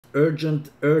urgent.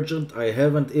 I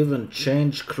haven't even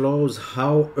changed clothes.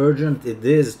 How urgent it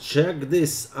is. Check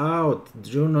this out.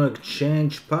 Do no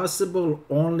exchange possible.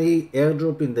 Only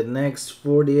airdrop in the next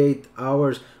 48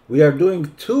 hours. We are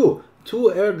doing two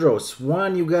airdrops.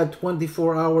 One you got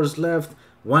 24 hours left.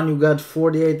 One you got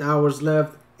 48 hours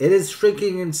left. It is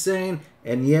freaking insane.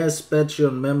 And yes,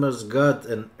 Patreon members got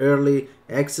an early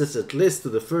access at least to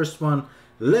the first one.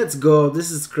 Let's go. This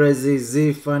is crazy.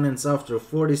 Z Finance After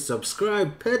 40.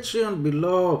 Subscribe. Patreon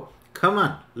below. Come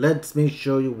on. Let me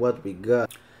show you what we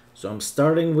got. So I'm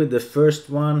starting with the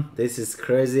first one. This is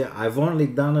crazy. I've only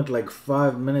done it like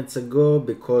 5 minutes ago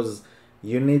because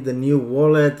you need a new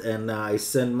wallet, and I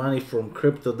sent money from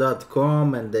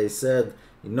crypto.com and they said,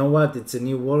 you know what, it's a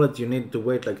new wallet, you need to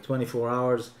wait like 24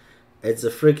 hours. It's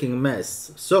a freaking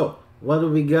mess. So what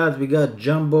do we got? We got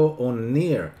Jumbo on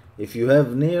Near. If you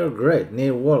have Near, great,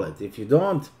 Near wallet. If you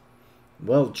don't,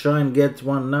 well, try and get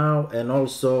one now. And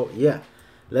also, yeah,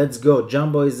 let's go.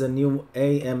 Jumbo is a new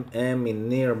AMM in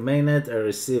Near mainnet. I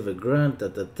receive a grant.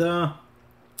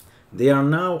 They are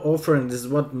now offering, this is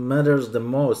what matters the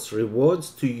most, rewards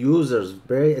to users,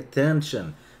 pay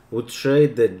attention, who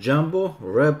trade the Jumbo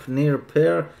Rep Near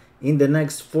pair in the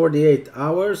next 48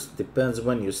 hours, depends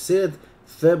when you see it,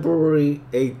 February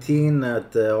 18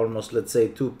 at almost, let's say,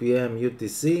 2 p.m.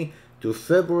 UTC to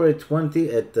February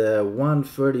 20 at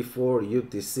 1:34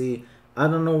 UTC. I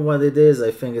don't know what it is.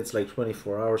 I think it's like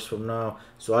 24 hours from now.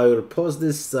 So I will post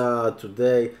this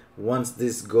today once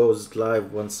this goes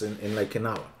live, once in like an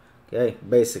hour. Okay,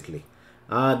 basically.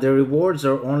 The rewards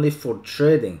are only for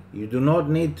trading. You do not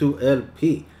need to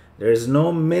LP. There is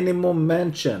no minimum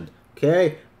mentioned.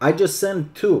 Okay, I just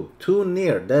sent two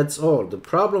Near, that's all. The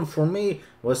problem for me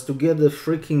was to get the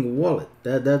freaking wallet.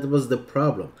 That was the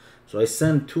problem. So I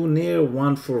sent two Near,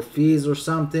 one for fees or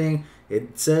something.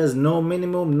 It says no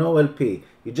minimum, no LP.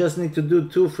 You just need to do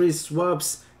 2 free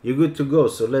swaps. You're good to go.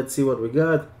 So let's see what we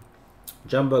got.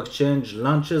 Jumbo Exchange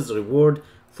launches reward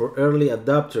for early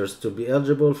adopters to be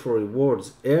eligible for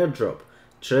rewards. Airdrop.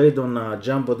 Trade on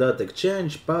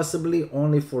Jumbo.exchange, possibly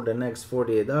only for the next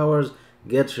 48 hours.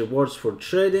 Get rewards for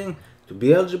trading. To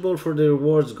be eligible for the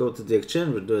rewards, go to the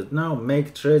exchange. We'll do it now.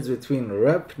 Make trades between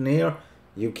Rep Near.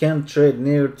 You can't trade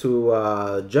Near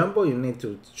to Jumbo. You need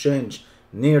to change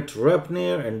Near to Rep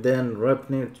Near and then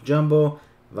Rep Near to Jumbo,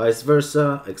 vice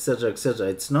versa, etc, etc.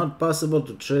 It's not possible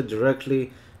to trade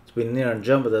directly between Near and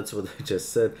Jumbo. That's what I just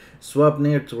said. Swap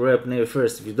Near to Rep Near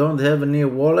first. If you don't have a Near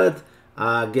wallet,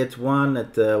 get one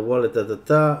at wallet at the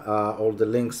top. All the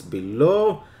links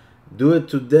below. Do it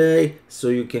today so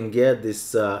you can get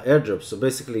this airdrop. So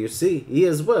basically, you see, he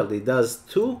as well, he does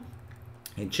two.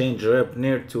 He changed Rep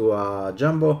Near to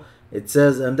Jumbo. It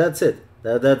says, and that's it.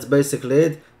 That's basically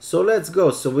it. So let's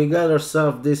go. So we got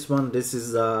ourselves this one. This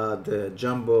is the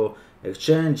Jumbo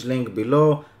exchange, link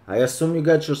below. I assume you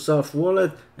got yourself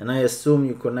wallet, and I assume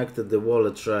you connected the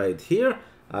wallet right here.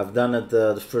 I've done it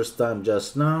the first time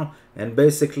just now, and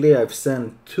basically I've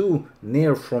sent two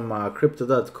Near from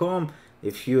crypto.com.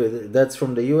 If you, that's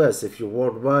from the US. If you're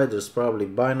worldwide, there's probably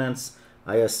Binance.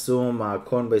 I assume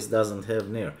Coinbase doesn't have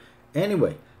Near.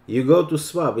 Anyway, you go to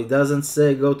swap. It doesn't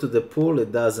say go to the pool.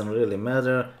 It doesn't really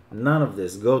matter. None of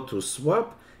this. Go to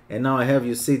swap, and now I have,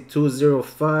 you see,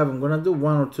 205. I'm gonna do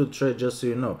 1 or 2 trades just so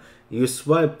you know. You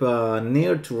swipe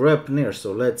Near to Rep Near.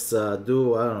 So let's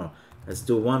do, I don't know, let's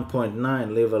do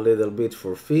 1.9. Leave a little bit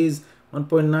for fees.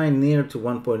 1.9 Near to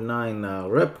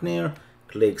 1.9 Rep Near.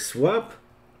 Click swap.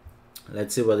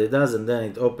 Let's see what it does, and then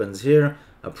it opens here.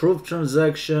 Approved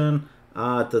transaction.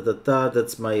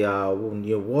 That's my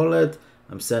new wallet.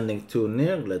 I'm sending 2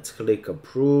 Near. Let's click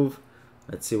approve.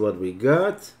 Let's see what we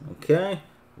got. Okay,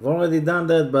 I've already done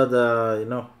that, but you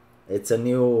know, it's a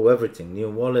new everything, new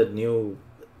wallet, new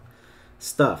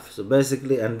stuff. So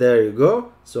basically, and there you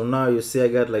go. So now you see I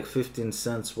got like 15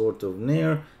 cents worth of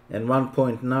Near and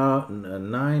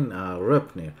 1.9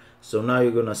 Rep Near. So now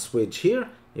you're gonna switch here.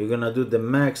 You're gonna do the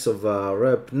max of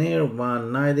Rep Near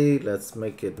 190. Let's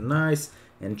make it nice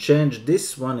and change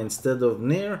this one instead of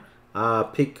Near.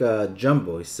 Pick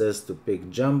Jumbo. It says to pick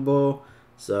Jumbo.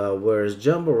 So where's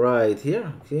Jumbo? Right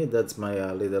here. Okay, that's my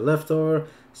little leftover.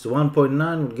 So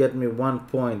 1.9 would get me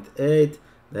 1.8.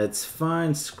 That's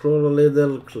fine. Scroll a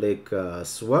little. Click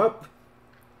swap.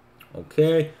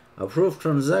 Okay. Approve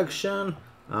transaction.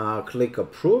 Click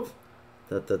approve.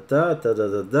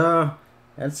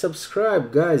 And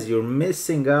subscribe, guys. You're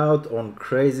missing out on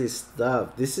crazy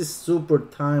stuff. This is super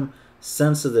time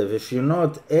sensitive. If you're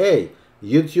not a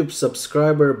YouTube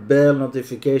subscriber, bell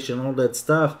notification, all that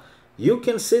stuff, you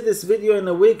can see this video in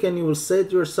a week and you will say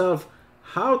to yourself,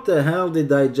 how the hell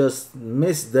did I just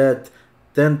miss that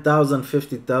 $10,000,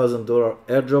 $50,000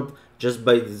 airdrop just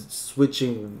by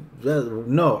switching.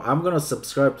 No, I'm gonna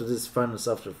subscribe to this Finance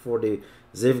After 40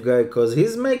 Ziv guy because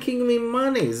he's making me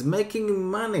money. He's making me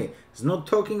money. He's not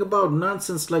talking about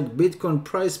nonsense like Bitcoin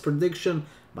price prediction.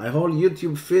 My whole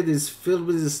YouTube feed is filled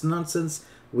with this nonsense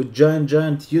with giant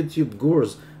YouTube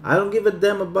gurus. I don't give a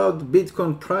damn about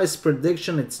Bitcoin price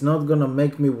prediction. It's not gonna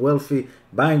make me wealthy.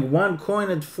 Buying one coin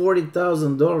at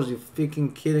 $40,000. You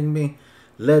freaking kidding me?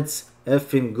 Let's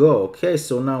effing go. Okay,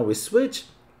 so now we switch.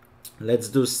 Let's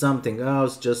do something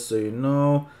else just so you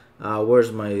know.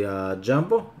 Where's my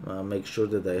jumbo? Make sure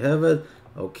that I have it.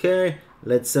 Okay,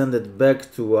 let's send it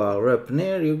back to rep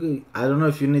near. I don't know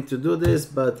if you need to do this,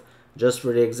 but just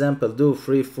for the example, do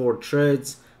 3-4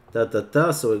 trades.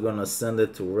 So we're gonna send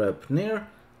it to rep near.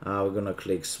 We're gonna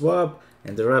click swap,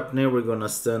 and the rep near we're gonna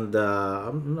send.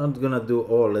 I'm not gonna do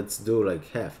all. Let's do like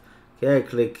half. Okay,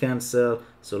 click cancel.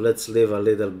 So let's leave a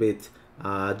little bit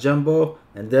jumbo,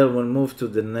 and then we'll move to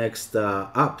the next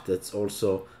app that's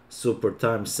also super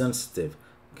time sensitive.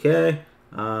 Okay,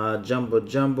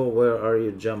 jumbo, where are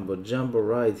you? Jumbo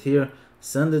right here.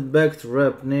 Send it back to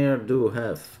rep near. Do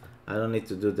half. I don't need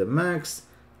to do the max.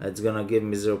 It's gonna give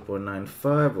me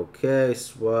 0.95. Okay,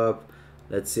 swap.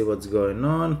 Let's see what's going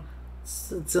on.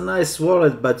 It's a nice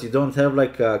wallet, but you don't have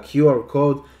like a QR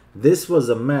code. This was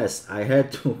a mess. I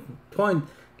had to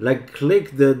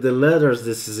click the letters.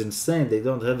 This is insane. They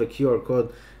don't have a QR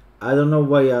code. I don't know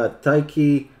why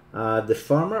Taiki the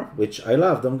farmer, which I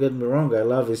love, don't get me wrong, I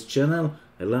love his channel,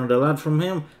 I learned a lot from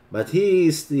him, but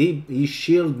he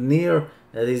shield near,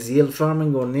 that is yield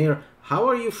farming or near. How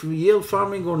are you yield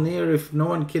farming or near if no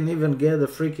one can even get a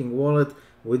freaking wallet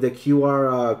with a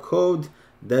QR code?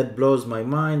 That blows my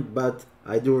mind, but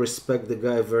I do respect the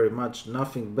guy very much.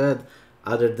 Nothing bad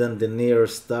other than the near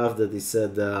stuff that he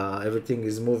said. Everything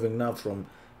is moving now from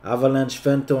Avalanche,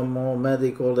 Phantom, or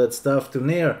Medic, all that stuff to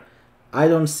near. I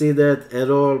don't see that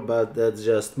at all, but that's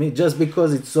just me. Just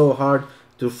because it's so hard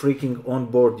to freaking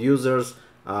onboard users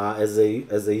as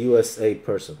a USA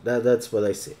person. That's what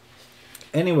I see.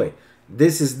 Anyway,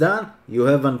 this is done. You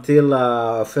have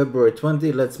until February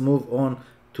 20. Let's move on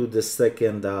to the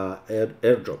second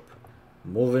airdrop.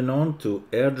 Moving on to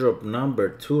airdrop number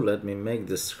 2. Let me make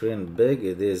the screen big.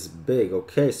 It is big.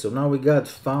 Okay, so now we got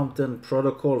Fountain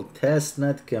Protocol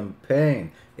Testnet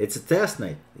campaign. It's a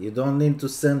testnet. You don't need to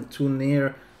send too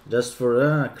near just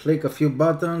for click a few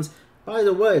buttons. By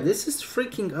the way, this is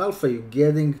freaking alpha. You're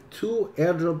getting 2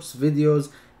 airdrops videos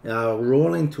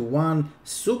rolling to one.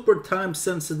 Super time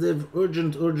sensitive,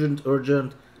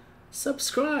 urgent.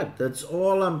 Subscribe. That's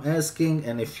all I'm asking.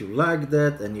 And if you like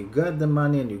that and you got the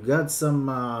money and you got some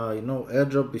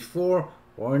airdrop before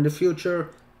or in the future,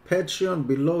 Patreon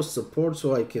below, support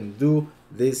so I can do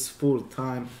this full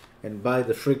time and buy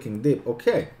the freaking dip.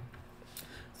 Okay,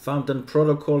 Fountain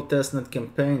Protocol Testnet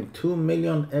campaign, 2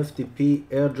 million FTP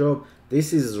airdrop.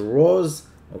 This is Rose.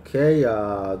 Okay,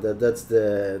 that's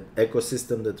the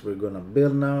ecosystem that we're gonna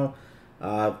build now.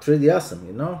 Pretty awesome,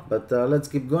 you know. But let's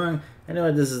keep going.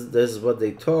 Anyway, this is what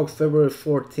they talk. February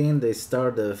 14, they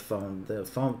start the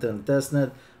Fountain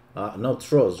Testnet.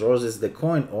 Not Rose. Rose is the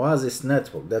coin. Oasis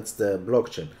network. That's the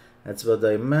blockchain. That's what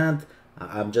I meant.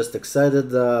 I'm just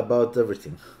excited about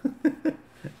everything.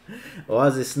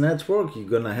 Oasis network. You're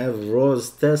gonna have Rose,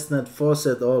 Testnet,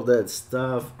 faucet, all that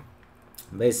stuff.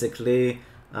 Basically,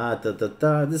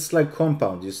 this is like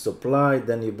compound. You supply,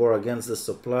 then you borrow against the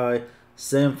supply.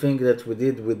 Same thing that we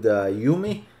did with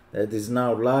Yumi. That is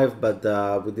now live, but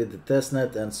we did the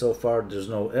testnet, and so far there's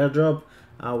no airdrop.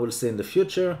 We'll see in the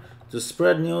future. To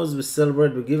spread news, we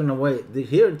celebrate. We're giving away.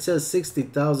 Here it says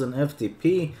 60,000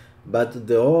 FTP, but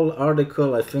the whole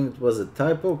article, I think it was a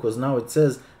typo, because now it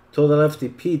says total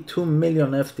FTP 2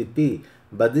 million FTP.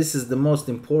 But this is the most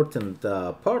important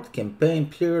part. Campaign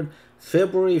period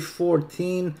February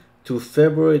 14 to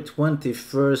February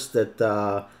 21st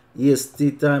at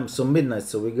EST time, so midnight.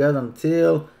 So we got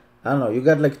until, I don't know, you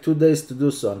got like 2 days to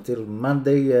do so, until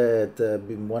Monday at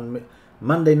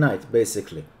Monday night,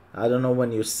 basically. I don't know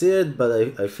when you see it, but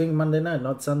I think Monday night,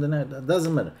 not Sunday night. That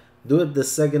doesn't matter. Do it the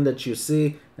second that you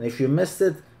see, and if you missed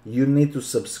it, you need to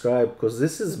subscribe, because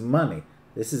this is money.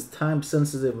 This is time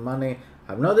sensitive money.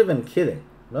 I'm not even kidding.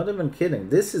 Not even kidding.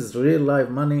 This is real live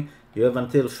money. You have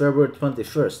until February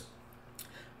 21st.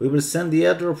 We will send the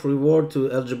airdrop reward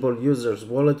to eligible users'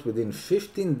 wallet within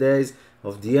 15 days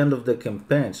of the end of the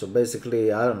campaign. So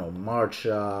basically, I don't know, March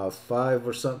 5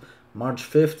 or something, March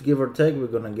 5th, give or take, we're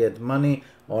gonna get money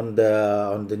on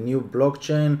the new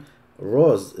blockchain.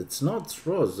 Rose, it's not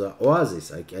Rose,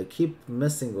 Oasis. I keep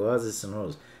missing Oasis and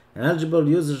Rose. And eligible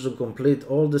users will complete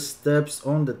all the steps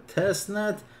on the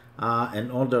testnet.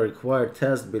 and all the required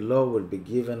tests below will be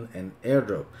given an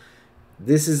airdrop.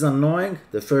 This is annoying.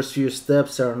 The first few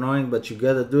steps are annoying, but you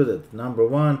gotta do that. Number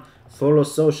one, follow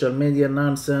social media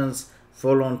nonsense.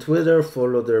 Follow on Twitter,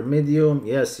 follow their Medium.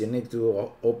 Yes, you need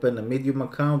to open a Medium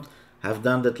account. I've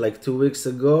done that like 2 weeks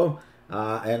ago.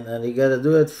 And you gotta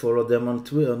do it. Follow them on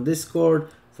Discord,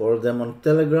 follow them on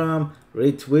Telegram,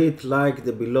 retweet, like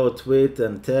the below tweet,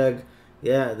 and tag.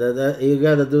 Yeah, you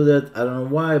gotta do that. I don't know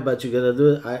why, but you gotta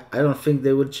do it. I don't think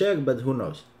they will check, but who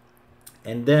knows.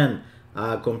 And then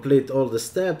complete all the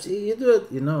steps. You do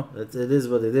it, you know, it is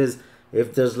what it is.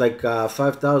 If there's like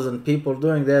 5,000 people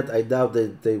doing that, I doubt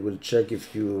that they will check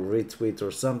if you retweet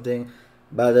or something,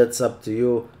 but that's up to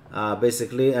you,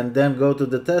 basically. And then go to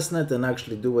the testnet and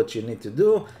actually do what you need to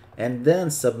do, and then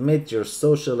submit your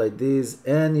social IDs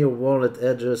and your wallet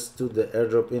address to the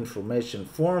airdrop information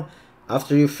form.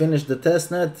 After you finish the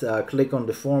testnet, click on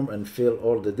the form and fill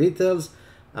all the details.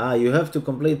 You have to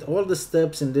complete all the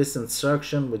steps in this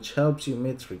instruction, which helps you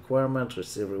meet requirements,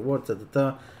 receive rewards,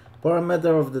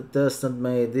 parameter of the testnet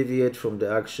may deviate from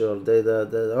the actual data.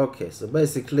 Okay, so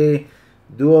basically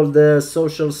do all the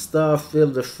social stuff,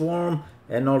 fill the form,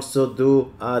 and also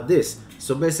do this.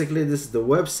 So basically this is the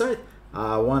website.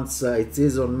 Once it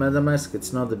is on MetaMask,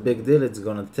 it's not a big deal. It's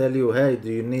gonna tell you, hey,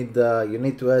 do you need you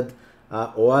need to add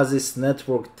Oasis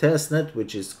network testnet,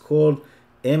 which is called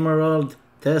Emerald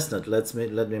Testnet. Let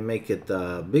me make it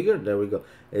bigger. There we go.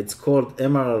 It's called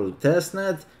Emerald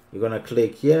Testnet. You're gonna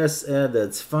click yes, add,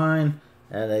 that's fine,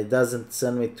 and it doesn't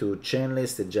send me to chain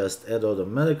list, it just add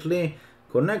automatically.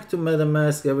 Connect to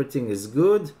MetaMask, everything is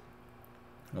good.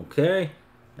 Okay,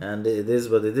 and it is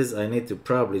what it is. I need to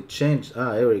probably change,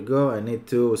 here we go. I need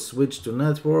to switch to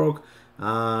network,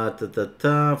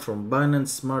 from Binance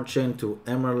Smart Chain to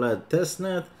Emerald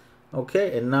Testnet.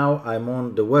 Okay, and now I'm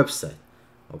on the website.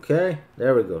 Okay,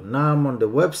 there we go. Now I'm on the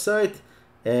website,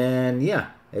 and yeah,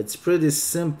 it's pretty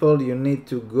simple. You need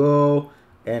to go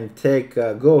and take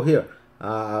go here,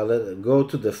 go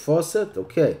to the faucet.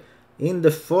 Okay, in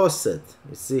the faucet,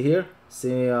 you see here,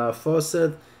 see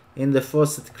faucet. In the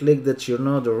faucet, click that you're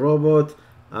not a robot.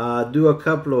 Do a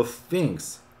couple of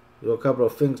things.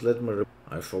 Let me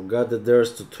I forgot that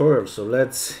there's tutorial, so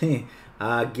let's see.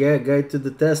 Get to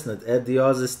the testnet, add the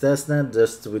oasis testnet.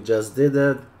 We just did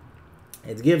it.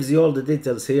 It gives you all the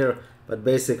details here, but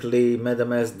basically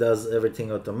MetaMask does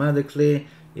everything automatically.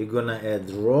 You're gonna add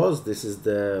rows. This is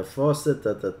the faucet,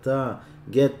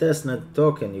 get testnet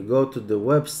token. You go to the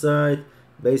website.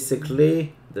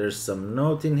 Basically, there's some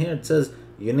note in here. It says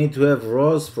you need to have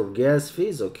rows for gas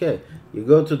fees. Okay, you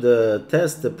go to the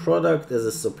test the product as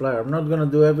a supplier. I'm not gonna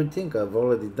do everything. I've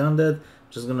already done that.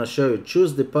 Just gonna show you.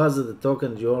 Choose deposit the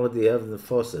token you already have in the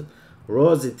faucet.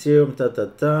 Rows, Ethereum,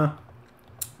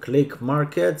 click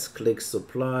markets, click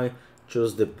supply,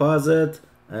 choose deposit,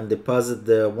 and deposit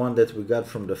the one that we got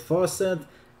from the faucet.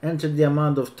 Enter the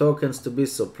amount of tokens to be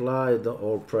supplied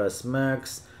or press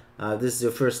max. This is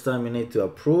your first time, you need to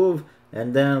approve,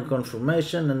 and then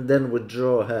confirmation, and then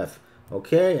withdraw half.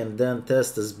 Okay, and then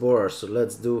test as borrower. So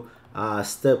let's do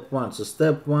step one. So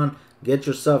step one, get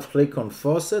yourself, click on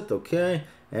faucet, okay,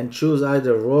 and choose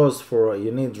either rows for,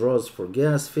 you need rows for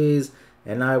gas fees.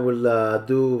 And I will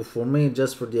do, for me,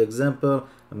 just for the example,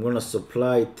 I'm gonna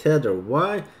supply tether.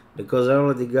 Why? Because I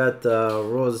already got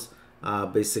rows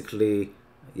basically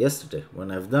yesterday. When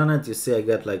I've done it, you see I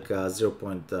got like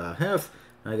 0.5,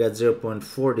 I got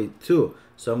 0.42.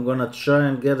 So I'm gonna try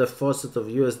and get a faucet of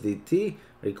USDT,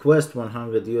 request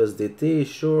 100 USDT,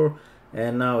 sure.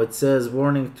 And now it says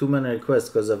warning, too many requests,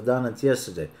 because I've done it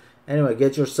yesterday. Anyway,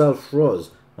 get yourself rows.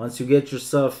 Once you get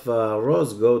yourself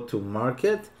rows, go to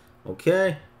market.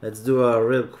 Okay, let's do a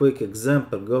real quick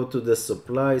example. Go to the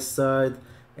supply side,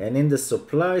 and in the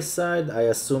supply side, I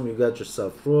assume you got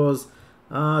yourself rows.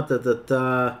 I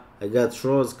got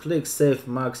rows. Click save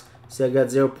max. See, I got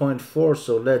 0.4,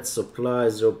 so let's supply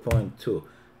 0.2,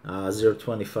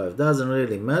 0.25. Doesn't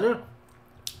really matter.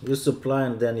 You supply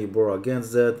and then you borrow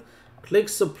against that. Click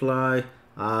supply,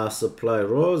 supply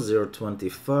rows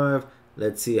 0.25.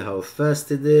 Let's see how fast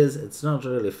it is. It's not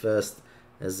really fast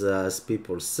as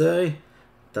people say.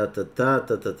 Okay,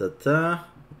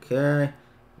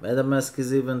 MetaMask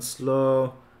is even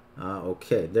slow.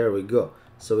 Okay, there we go.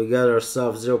 So we got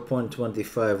ourselves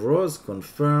 0.25 rows,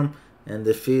 confirm, and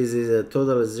the fees is a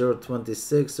total is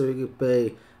 0.26. So you can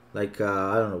pay like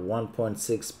I don't know,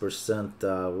 1.6%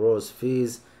 rows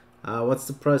fees. What's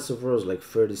the price of rows? Like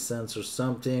 30 cents or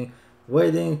something.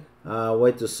 Waiting,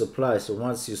 wait to supply. So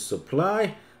once you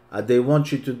supply, they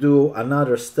want you to do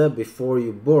another step before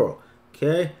you borrow.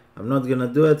 Okay, I'm not gonna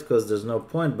do it because there's no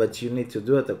point, but you need to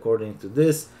do it according to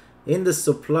this. In the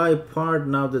supply part,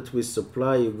 now that we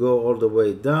supply, you go all the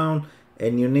way down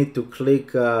and you need to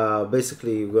click,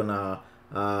 basically you're gonna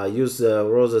use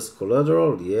rows as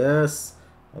collateral. Yes,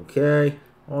 okay,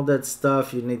 all that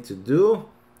stuff you need to do.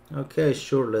 Okay,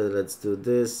 sure, let's do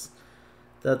this.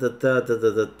 Okay,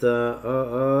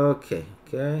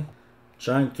 okay.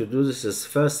 Trying to do this as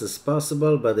fast as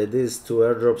possible, but it is 2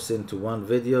 airdrops into one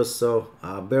video, so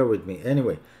bear with me.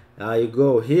 Anyway, you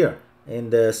go here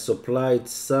in the supplied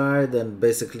side and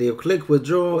basically you click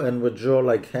withdraw and withdraw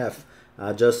like half,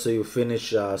 just so you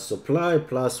finish supply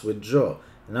plus withdraw.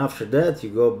 And after that you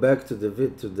go back to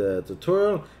the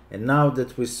tutorial, and now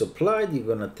that we supplied, you're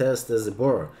gonna test as a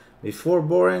borrower. Before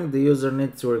borrowing, the user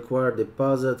needs to require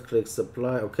deposit, click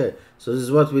supply. Okay, so this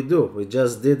is what we do. We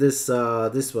just did this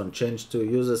this one, change to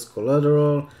use as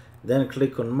collateral, then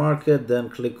click on market, then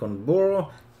click on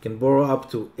borrow. You can borrow up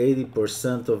to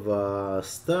 80% of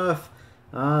stuff.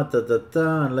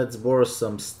 And let's borrow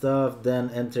some stuff, then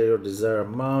enter your desired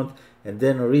amount, and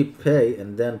then repay,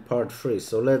 and then part free.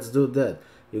 So let's do that.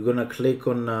 You're gonna click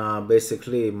on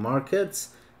basically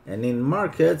markets, and in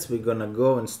markets we're gonna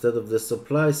go, instead of the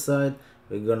supply side,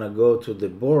 we're gonna go to the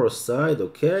borrow side.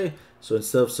 Okay, so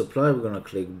instead of supply, we're gonna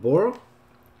click borrow,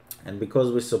 and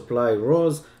because we supply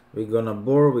rows, we're gonna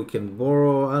borrow. We can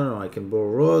borrow, I don't know, I can borrow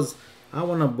rows. I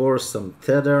want to borrow some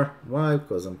tether. Why?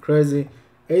 Because I'm crazy.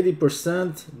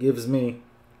 80% gives me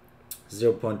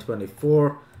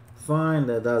 0.24. Fine,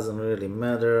 that doesn't really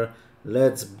matter.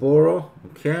 Let's borrow.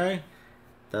 Okay,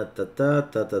 Feel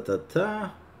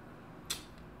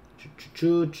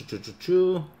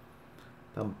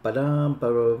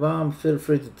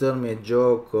free to tell me a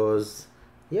joke, cause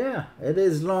yeah, it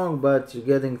is long, but you're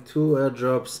getting 2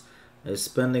 airdrops. You're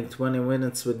spending 20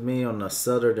 minutes with me on a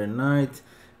Saturday night,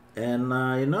 and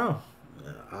you know,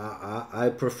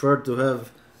 I prefer to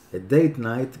have a date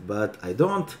night, but I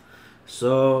don't.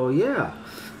 So yeah,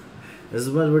 this is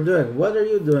what we're doing. What are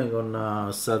you doing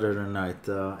on Saturday night?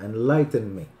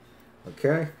 Enlighten me,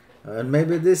 okay? And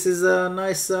maybe this is a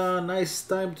nice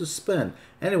time to spend.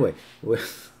 Anyway,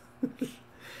 we've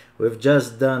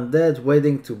just done that,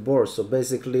 waiting to borrow. So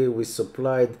basically, we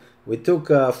took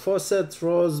faucet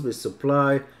rows, we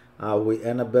supply, we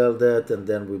enable that, and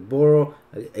then we borrow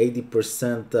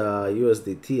 80%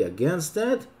 USDT against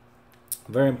that.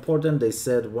 Very important. They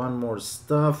said one more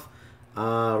stuff.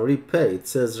 Repay. It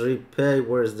says repay.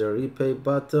 Where's the repay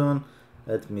button?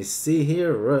 Let me see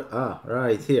here.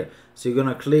 Right here. So you're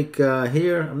gonna click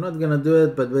here. I'm not gonna do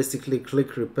it, but basically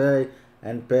click repay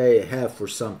and pay half or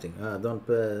something. Don't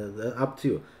pay, up to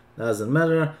you. Doesn't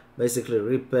matter. Basically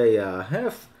repay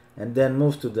half, and then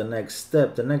move to the next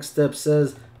step. The next step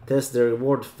says test the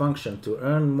reward function. To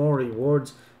earn more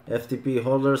rewards, FTP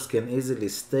holders can easily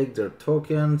stake their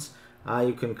tokens.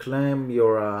 You can claim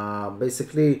your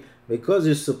basically, because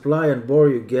you supply and borrow,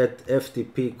 you get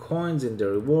FTP coins in the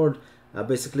reward.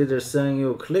 Basically they're saying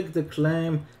you click the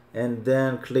claim and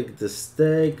then click the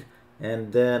stake,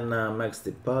 and then max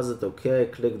deposit. Okay,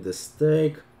 click the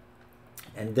stake,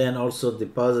 and then also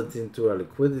deposit into a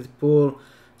liquidity pool.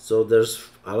 So there's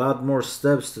a lot more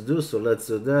steps to do, so let's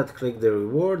do that. Click the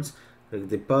rewards, click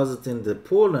deposit in the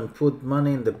pool, and put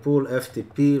money in the pool.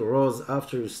 FTP rows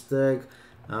after you stake.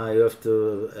 You have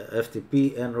to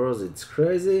FTP and rows, it's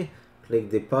crazy. Click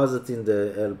deposit in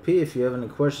the LP if you have any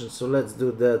questions. So let's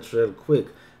do that real quick.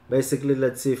 Basically,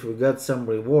 let's see if we got some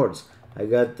rewards. I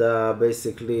got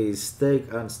basically stake,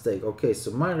 unstake. Okay,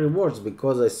 so my rewards,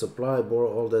 because I supply,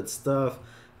 borrow, all that stuff,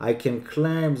 I can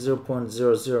claim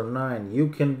 0.009. You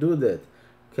can do that.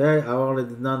 Okay, I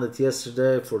already done it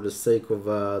yesterday for the sake of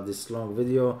this long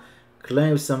video.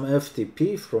 Claim some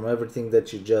FTP from everything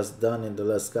that you just done in the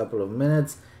last couple of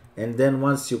minutes, and then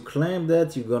once you claim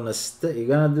that, you're gonna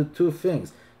do two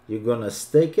things. You're gonna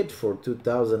stake it for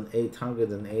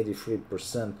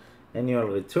 2,883% annual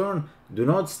return. Do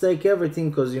not stake everything,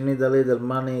 because you need a little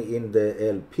money in the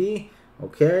LP.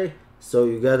 Okay, so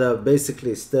you gotta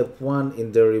basically, step 1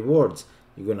 in the rewards,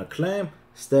 you're gonna claim.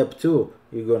 Step 2,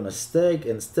 you're gonna stake,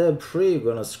 and step 3, you're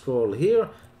gonna scroll here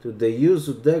to the use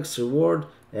Dex reward,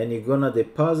 and you're gonna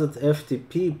deposit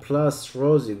FTP plus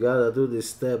rows. You gotta do this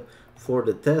step for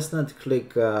the testnet.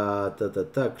 Click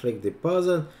click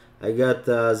deposit. I got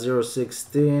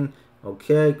 0.16.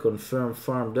 Okay, confirm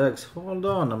farm Dex. Hold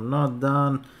on, I'm not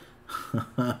done.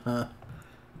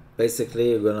 Basically,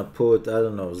 you're gonna put, I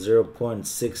don't know,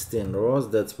 0.16 rows.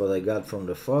 That's what I got from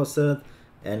the faucet,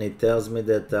 and it tells me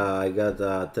that I got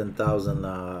 10,000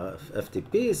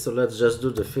 FTP. So let's just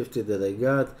do the 50 that I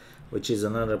got, which is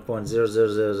another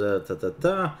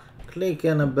 0.0000. Click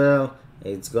enable.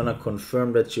 It's gonna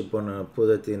confirm that you're gonna put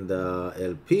it in the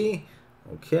LP.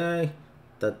 Okay,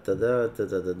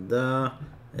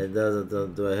 It does.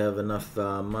 Do I have enough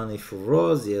money for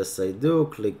Rose? Yes, I do.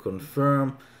 Click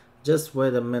confirm. Just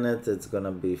wait a minute. It's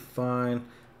gonna be fine.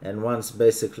 And once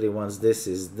this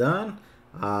is done,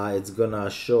 it's gonna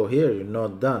show here. You're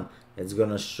not done. It's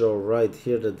gonna show right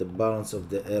here that the balance of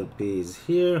the LP is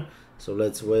here. So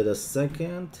let's wait a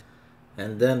second.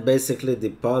 And then basically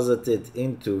deposit it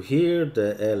into here,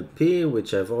 the LP,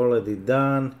 which I've already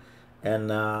done.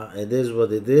 And it is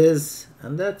what it is,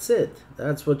 and that's it.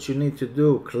 That's what you need to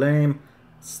do: claim,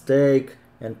 stake,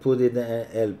 and put it in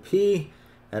LP.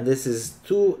 And this is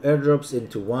 2 airdrops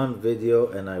into 1 video,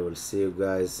 and I will see you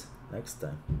guys next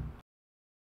time.